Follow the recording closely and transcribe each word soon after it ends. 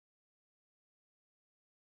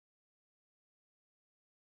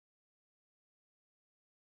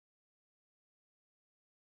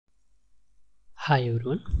Hi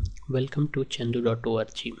everyone, welcome to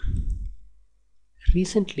Chandoo.org.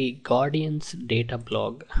 Recently, Guardian's data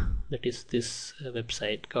blog, that is this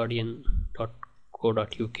website,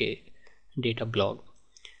 guardian.co.uk data blog,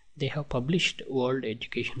 they have published world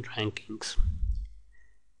education rankings.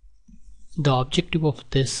 The objective of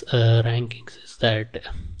this rankings is that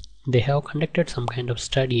they have conducted some kind of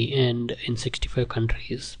study and in 65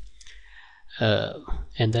 countries.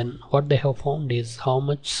 And then what they have found is how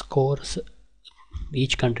much scores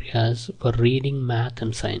each country has for reading, math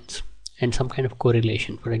and science, and some kind of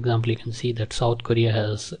correlation. For example, you can see that South Korea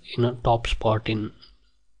has top spot in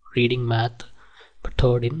reading, math, but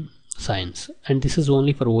third in science, and this is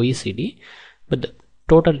only for OECD, but the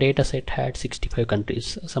total data set had 65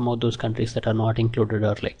 countries. Some of those countries that are not included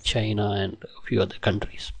are like China and a few other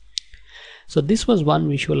countries. So this was one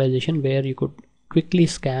visualization where you could quickly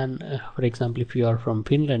scan, for example, if you are from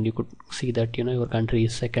Finland, you could see that your country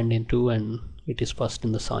is second in 2 and it is first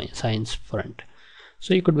in the science front.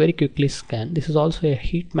 So you could very quickly scan. This is also a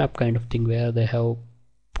heat map kind of thing where they have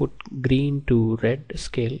put green to red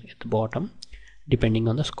scale at the bottom depending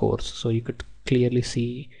on the scores, so you could clearly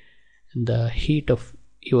see the heat of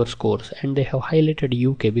your scores. And they have highlighted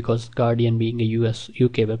UK because Guardian being a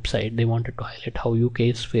UK website, they wanted to highlight how UK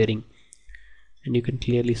is faring, and you can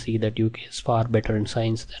clearly see that UK is far better in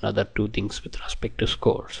science than other two things with respect to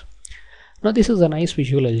scores. Now this is a nice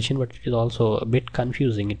visualization, but it is also a bit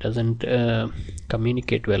confusing. It doesn't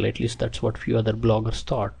communicate well, at least that's what few other bloggers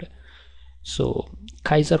thought. So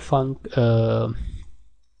Kaiser Funk,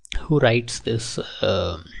 who writes this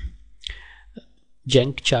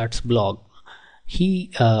junk charts blog, he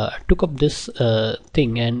took up this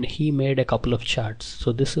thing and he made a couple of charts.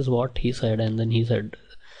 So this is what he said, and then he said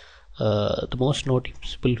the most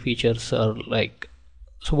noticeable features are like,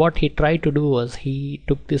 so what he tried to do was he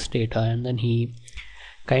took this data and then he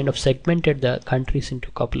kind of segmented the countries into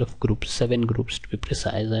a couple of groups, 7 groups to be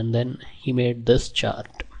precise, and then he made this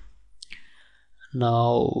chart.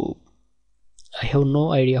 Now I have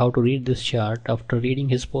no idea how to read this chart. After reading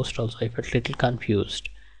his post also, I felt a little confused,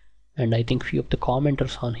 and I think few of the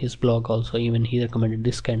commenters on his blog also, even he recommended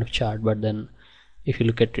this kind of chart. But then if you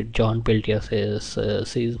look at it, John Peltier says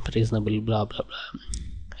seems reasonable, blah blah blah,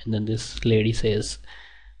 and then this lady says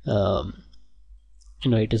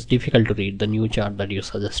it is difficult to read the new chart that you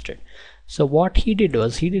suggested. So what he did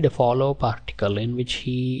was he did a follow-up article in which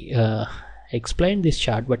he explained this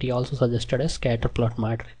chart, but he also suggested a scatterplot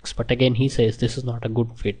matrix. But again, he says this is not a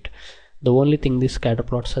good fit. The only thing this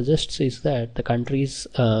scatterplot suggests is that the countries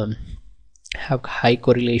have high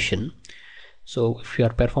correlation. So if you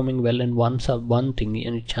are performing well in one thing,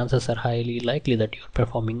 and chances are highly likely that you are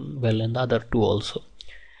performing well in the other two also.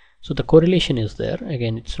 So the correlation is there.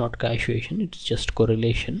 Again, it's not causation, it's just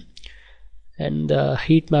correlation. And the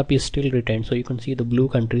heat map is still retained, so you can see the blue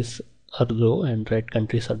countries are low and red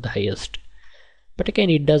countries are the highest. But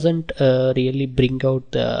again, it doesn't really bring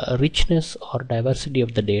out the richness or diversity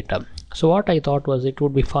of the data. So what I thought was it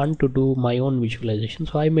would be fun to do my own visualization.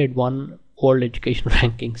 So I made one world education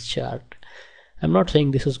rankings chart. I'm not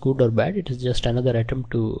saying this is good or bad, it is just another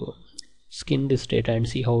attempt to skin this data and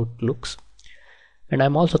see how it looks. And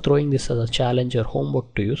I'm also throwing this as a challenge or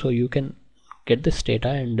homework to you, so you can get this data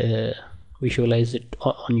and visualize it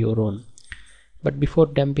on your own. But before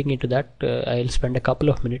jumping into that, I'll spend a couple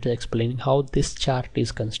of minutes explaining how this chart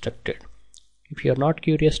is constructed. If you're not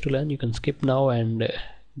curious to learn, you can skip now and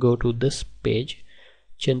go to this page,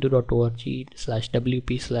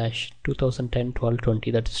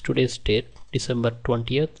 chandoo.org/wp/2010-1220. that is today's date, December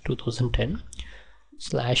 20th 2010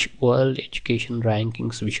 /World Education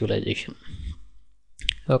Rankings Visualization.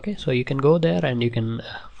 Okay, so you can go there and you can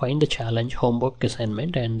find the challenge, homework,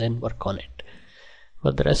 assignment, and then work on it.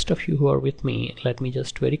 For the rest of you who are with me, let me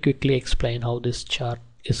just very quickly explain how this chart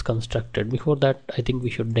is constructed. Before that, I think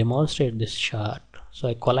we should demonstrate this chart. So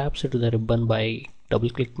I collapse it to the ribbon by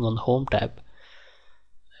double clicking on the home tab.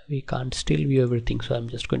 We can't still view everything, so I'm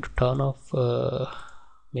just going to turn off,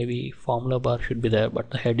 maybe formula bar should be there,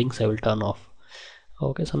 but the headings I will turn off.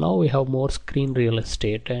 Okay, so now we have more screen real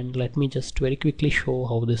estate, and let me just very quickly show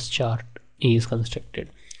how this chart is constructed.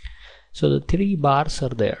 So the 3 bars are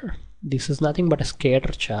there. This is nothing but a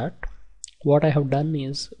scatter chart. What I have done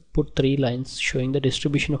is put 3 lines showing the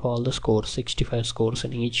distribution of all the scores, 65 scores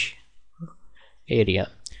in each area,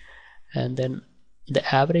 and then the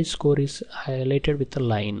average score is highlighted with a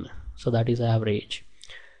line, so that is average.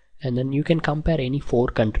 And then you can compare any 4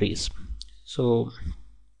 countries. So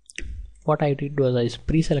what I did was I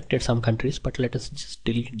pre-selected some countries, but let us just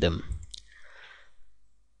delete them.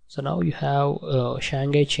 So now you have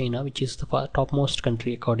Shanghai, China, which is the topmost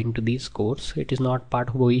country according to these scores. It is not part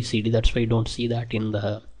of OECD, that's why you don't see that in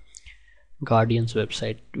the Guardian's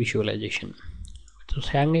website visualization. So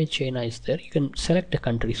Shanghai, China is there. You can select a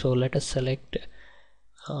country. So let us select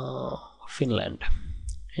Finland,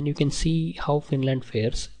 and you can see how Finland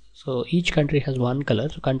fares. So each country has one color.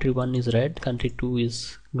 So country 1 is red, country 2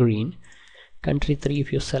 is green, country 3,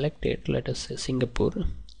 if you select it, let us say Singapore,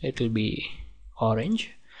 it will be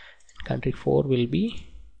orange, and country 4 will be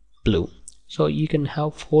blue. So you can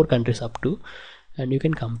have 4 countries up to, and you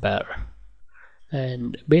can compare.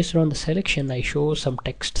 And based on the selection, I show some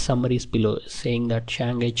text summaries below saying that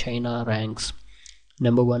Shanghai, China ranks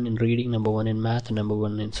number 1 in reading, number 1 in math, and number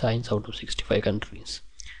 1 in science out of 65 countries.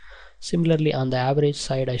 Similarly, on the average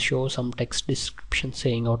side, I show some text description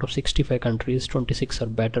saying out of 65 countries, 26 are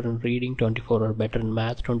better in reading, 24 are better in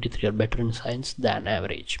math, 23 are better in science than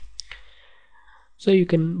average. So you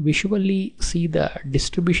can visually see the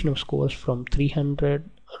distribution of scores from 300,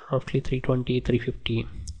 roughly 320, 350,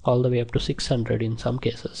 all the way up to 600 in some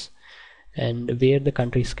cases. And where the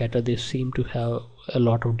countries scatter, they seem to have a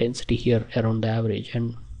lot of density here around the average,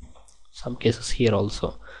 and some cases here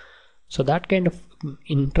also. So that kind of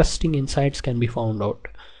interesting insights can be found out,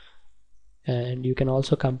 and you can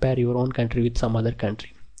also compare your own country with some other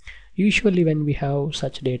country. Usually when we have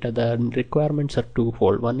such data, the requirements are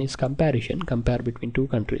twofold. One is comparison, compare between two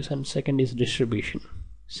countries, and second is distribution,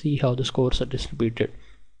 see how the scores are distributed.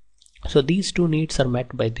 So these two needs are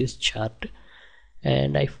met by this chart,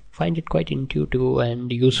 and I find it quite intuitive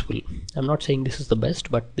and useful. I'm not saying this is the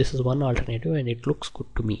best, but this is one alternative and it looks good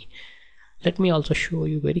to me. Let me also show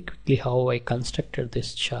you very quickly how I constructed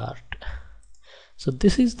this chart. So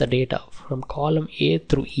this is the data from column A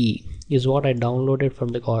through E is what I downloaded from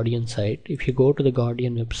the Guardian site. If you go to the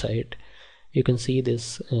Guardian website, you can see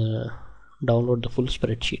this, download the full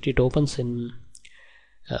spreadsheet. It opens in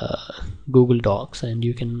Google Docs, and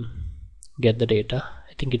you can get the data.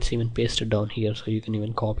 I think it's even pasted down here, so you can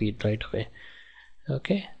even copy it right away.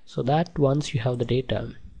 Okay, so that once you have the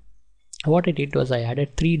data, what I did was I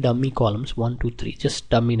added 3 dummy columns, 1, 2, 3, just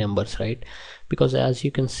dummy numbers, right? Because as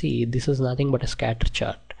you can see, this is nothing but a scatter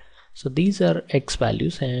chart. So these are X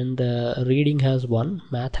values, and reading has 1,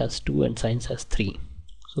 math has 2, and science has 3.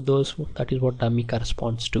 So that is what dummy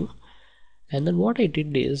corresponds to. And then what I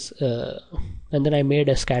did is, and then I made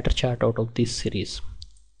a scatter chart out of this series,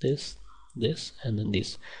 this, and then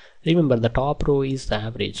this. Remember, the top row is the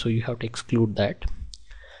average, so you have to exclude that.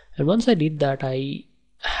 And once I did that, I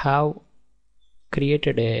have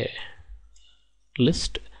created a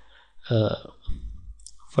list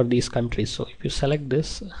for these countries. So if you select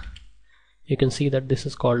this, you can see that this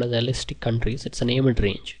is called as holistic countries. It's a named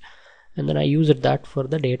range, and then I used that for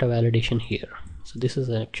the data validation here. So this is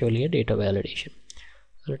actually a data validation.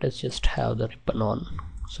 Let us just have the ribbon on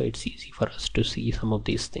so it's easy for us to see some of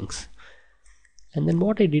these things. And then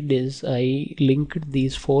what I did is I linked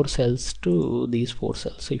these 4 cells to these 4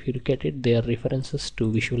 cells. So if you look at it, they are references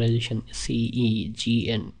to visualization C, E, G,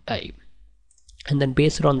 and I. And then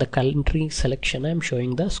based on the country selection, I'm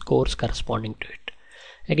showing the scores corresponding to it.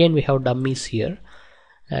 Again, we have dummies here,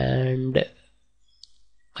 and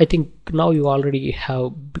I think now you already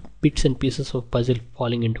have bits and pieces of puzzle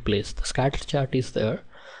falling into place. The scatter chart is there,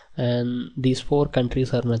 and these 4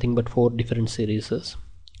 countries are nothing but 4 different series.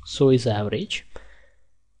 So is average.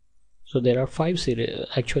 So there are 5 series,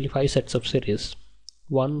 actually 5 sets of series,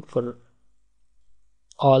 1 for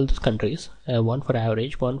all the countries, 1 for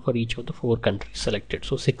average, 1 for each of the 4 countries selected.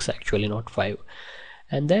 So 6 actually, not 5.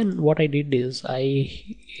 And then what I did is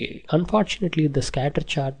unfortunately the scatter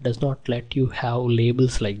chart does not let you have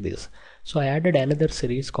labels like this. So I added another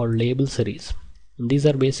series called label series. And these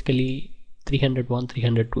are basically 301,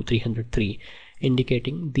 302, 303,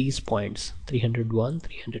 indicating these points: 301,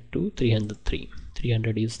 302, 303.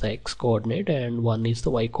 300 is the X coordinate and 1 is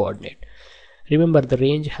the Y coordinate. Remember, the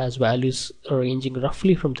range has values ranging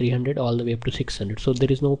roughly from 300 all the way up to 600. So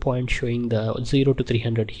there is no point showing the 0 to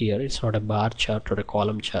 300 here. It's not a bar chart or a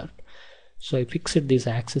column chart. So I fixed this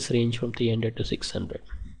axis range from 300 to 600.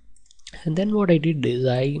 And then what I did is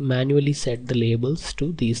I manually set the labels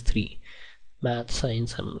to these 3: math,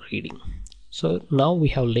 science, and reading. So now we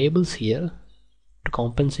have labels here to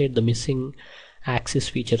compensate the missing axis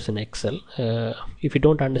features in Excel. If you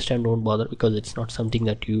don't understand, don't bother, because it's not something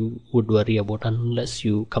that you would worry about unless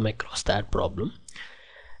you come across that problem.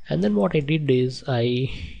 And then what I did is I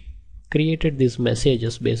created these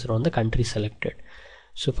messages based on the country selected.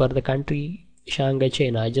 So for the country Shanghai,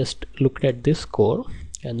 China, I just looked at this score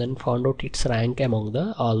and then found out its rank among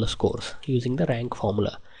all the scores using the rank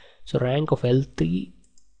formula. So rank of L3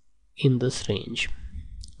 in this range.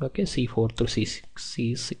 Okay, C4 through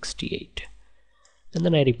C68, and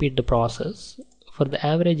then I repeat the process. For the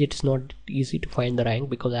average, it's not easy to find the rank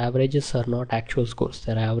because averages are not actual scores,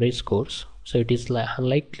 they're average scores. So it is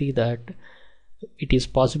unlikely that it is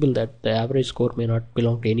possible that the average score may not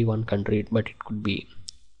belong to any one country, but it could be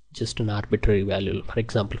just an arbitrary value. For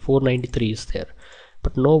example, 493 is there,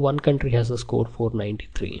 but no one country has a score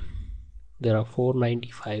 493. There are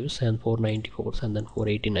 495s and 494s and then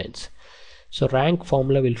 489s. So rank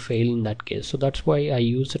formula will fail in that case. So that's why I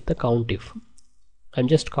use the count if. I'm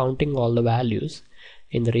just counting all the values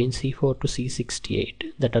in the range C4 to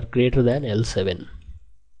C68 that are greater than L7.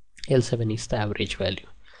 L7 is the average value.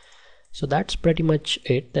 So that's pretty much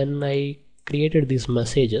it. Then I created these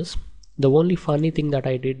messages. The only funny thing that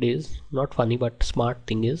I did is, not funny but smart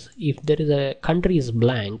thing is, if there is a country is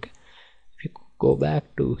blank, if you go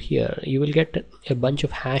back to here, you will get a bunch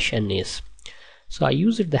of hash NAs. So I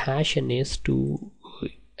used the hash NAs to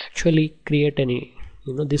actually create any,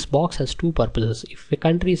 this box has two purposes. If a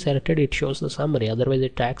country is selected, it shows the summary, otherwise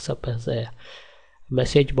it tags up as a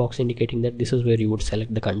message box indicating that this is where you would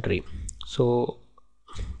select the country. So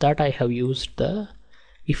that I have used the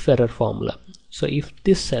if error formula. So if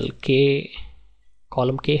this cell K,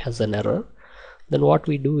 column K has an error, then what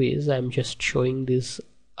we do is I'm just showing this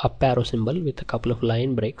up arrow symbol with a couple of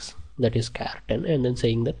line breaks, that is char 10, and then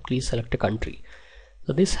saying that please select a country.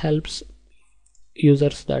 So this helps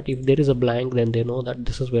users that if there is a blank, then they know that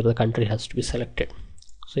this is where the country has to be selected.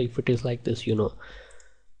 So if it is like this,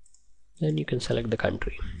 then you can select the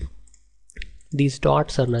country. These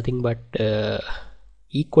dots are nothing but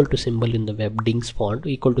equal to symbol in the web dings font.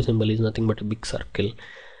 Equal to symbol is nothing but a big circle,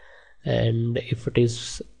 and if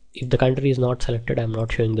the country is not selected, I'm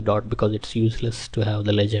not showing the dot because it's useless to have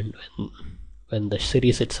the legend when the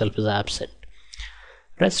series itself is absent.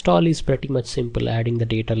 Rest all is pretty much simple, adding the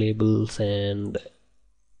data labels and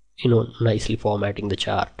nicely formatting the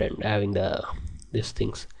chart and having these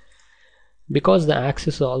things. Because the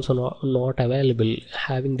axis is also not available,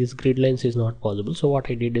 having these grid lines is not possible. So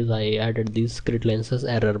what I did is I added these grid lines as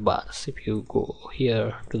error bars. If you go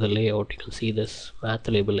here to the layout, you can see this math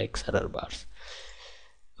label X error bars.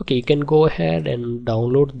 Okay, you can go ahead and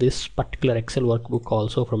download this particular Excel workbook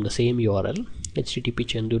also from the same URL,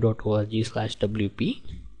 http://chandoo.org/wp.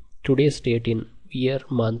 Today's date in year,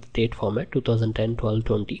 month, date format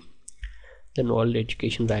 2010-12-20. Then World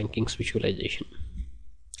Education Rankings Visualization.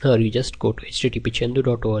 Or you just go to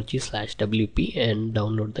http://chandoo.org/wp and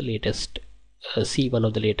download the latest, see one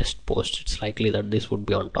of the latest posts. It's likely that this would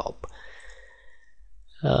be on top.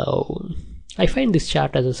 I find this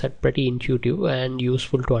chart, as I said, pretty intuitive and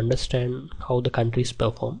useful to understand how the countries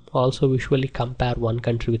perform. Also visually compare one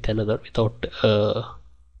country with another without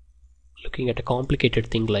looking at a complicated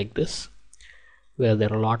thing like this, where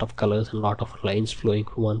there are a lot of colors and a lot of lines flowing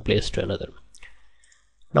from one place to another.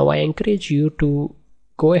 Now I encourage you to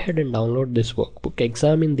go ahead and download this workbook,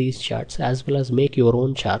 examine these charts, as well as make your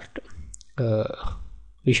own chart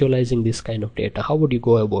visualizing this kind of data. How would you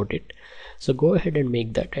go about it? So go ahead and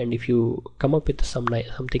make that, and if you come up with some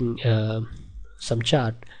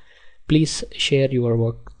chart, please share your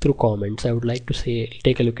work through comments. I would like to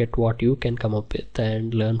take a look at what you can come up with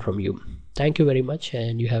and learn from you. Thank you very much,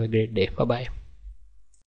 and you have a great day. Bye bye.